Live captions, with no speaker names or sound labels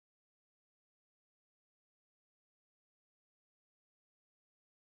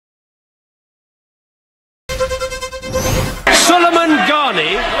Suleiman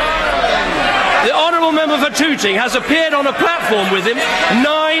Ghani, the honourable member for Tooting, has appeared on a platform with him 9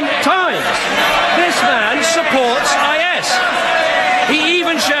 times. This man supports IS. He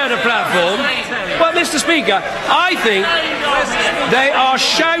even shared a platform. But, Mr. Speaker, I think they are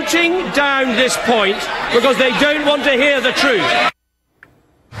shouting down this point because they don't want to hear the truth.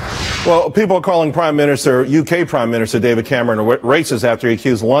 Well, people are calling UK Prime Minister David Cameron a racist after he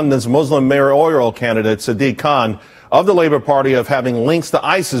accused London's Muslim mayoral candidate Sadiq Khan of the Labour Party of having links to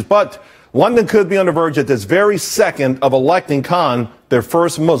ISIS. But London could be on the verge at this very second of electing Khan their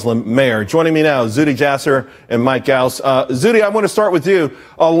first Muslim mayor. Joining me now, Sadiq Jasser and Mike Gauss. Sadiq, I want to start with you.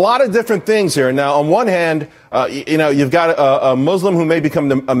 A lot of different things here. Now, on one hand, you've got a Muslim who may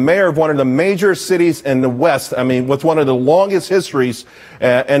become a mayor of one of the major cities in the West. I mean, with one of the longest histories.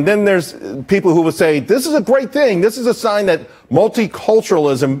 And then there's people who would say, this is a great thing. This is a sign that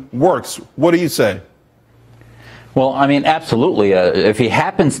multiculturalism works. What do you say? Well, I mean, absolutely. If he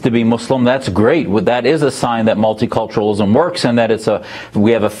happens to be Muslim, that's great. That is a sign that multiculturalism works and that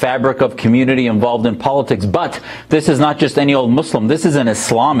we have a fabric of community involved in politics. But this is not just any old Muslim. This is an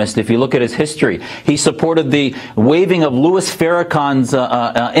Islamist. If you look at his history, he supported the waiving of Louis Farrakhan's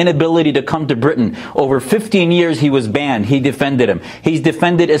inability to come to Britain. Over 15 years, he was banned. He defended him. He's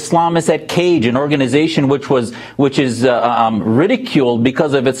defended Islamists at Cage, an organization which is ridiculed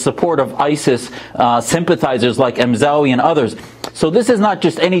because of its support of ISIS sympathizers like Mzawi and others. So this is not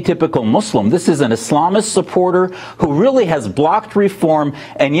just any typical Muslim. This is an Islamist supporter who really has blocked reform.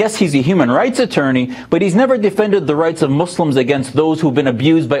 And yes, he's a human rights attorney, but he's never defended the rights of Muslims against those who've been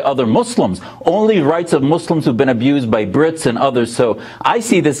abused by other Muslims. Only rights of Muslims who've been abused by Brits and others. So I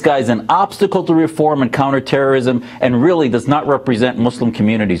see this guy as an obstacle to reform and counterterrorism and really does not represent Muslim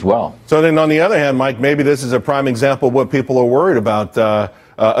communities well. So then on the other hand, Mike, maybe this is a prime example of what people are worried about.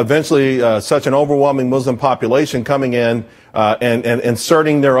 Eventually, such an overwhelming Muslim population coming in and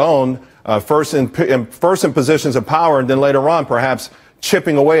inserting their own first in positions of power, and then later on perhaps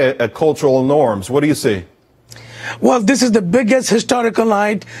chipping away at cultural norms. What do you see? Well, this is the biggest historical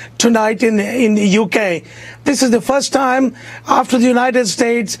night tonight in the UK. This is the first time after the United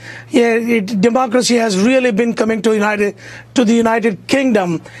States, democracy has really been coming to the United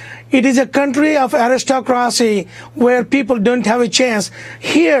Kingdom. It is a country of aristocracy where people don't have a chance.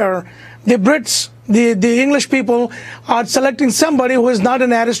 Here, the Brits, the English people are selecting somebody who is not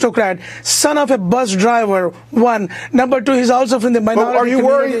an aristocrat, son of a bus driver, one. Number two, he's also from the minority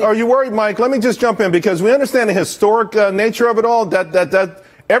community. Are you worried, Mike? Let me just jump in because we understand the historic nature of it all, that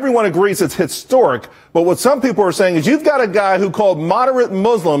everyone agrees it's historic. But what some people are saying is you've got a guy who called moderate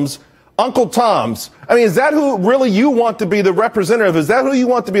Muslims Uncle Toms. I mean, is that who really you want to be the representative? Is that who you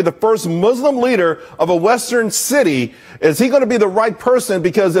want to be the first Muslim leader of a Western city? Is he going to be the right person?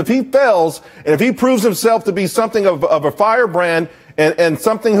 Because if he fails, and if he proves himself to be something of a firebrand and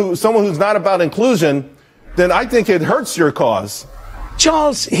someone who's not about inclusion, then I think it hurts your cause.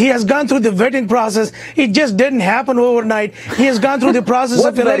 Charles, he has gone through the vetting process. It just didn't happen overnight. He has gone through the process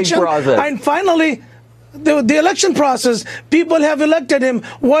of election. And finally, the election process, people have elected him.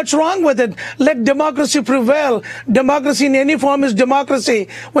 What's wrong with it? Let democracy prevail. Democracy in any form is democracy.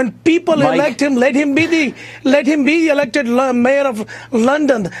 When people elect him, let him be elected mayor of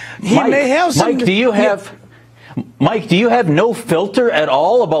London. He may have some. Mike, do you have no filter at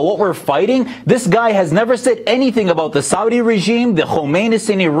all about what we're fighting? This guy has never said anything about the Saudi regime, the Khomeinis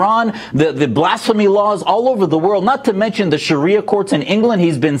in Iran, the blasphemy laws all over the world, not to mention the Sharia courts in England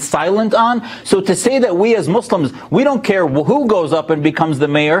he's been silent on. So to say that we as Muslims, we don't care who goes up and becomes the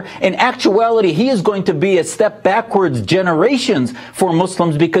mayor, in actuality, he is going to be a step backwards generations for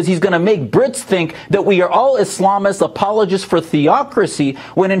Muslims because he's going to make Brits think that we are all Islamists, apologists for theocracy,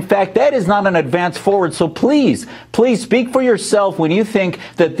 when in fact that is not an advance forward. So please speak for yourself when you think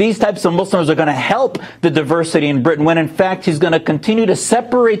that these types of Muslims are going to help the diversity in Britain, when in fact he's going to continue to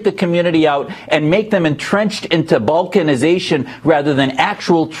separate the community out and make them entrenched into balkanization rather than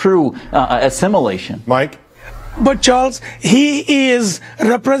actual true assimilation. Mike? But Charles, he is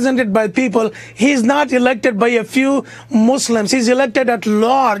represented by people. He's not elected by a few Muslims. He's elected at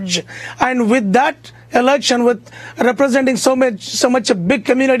large. And with that election, with representing so much a big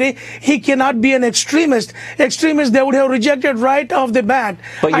community, he cannot be an extremist. Extremists, they would have rejected right off the bat.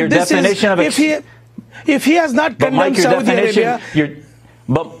 But your definition of if he has not condemned Saudi Arabia.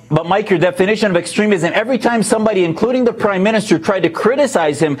 But Mike, your definition of extremism, every time somebody, including the Prime Minister, tried to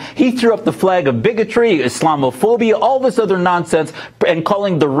criticize him, he threw up the flag of bigotry, Islamophobia, all this other nonsense, and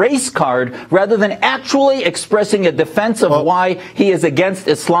calling the race card rather than actually expressing a defense of why he is against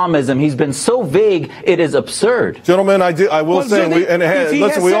Islamism. He's been so vague, it is absurd. Gentlemen, I will say,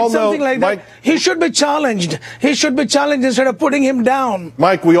 listen, we all know, like Mike, that, he should be challenged. He should be challenged instead of putting him down.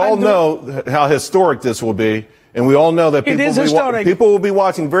 Mike, we all know how historic this will be. And we all know that people will be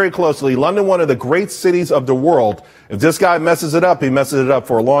watching very closely. London, one of the great cities of the world. If this guy messes it up, he messes it up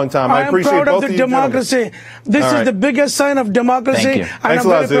for a long time. I appreciate am proud both of the of you democracy. Gentlemen. This is the biggest sign of democracy. Thank you. And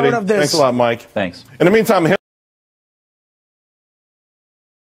I'm very proud of this. Thanks a lot, Mike. Thanks. In the meantime,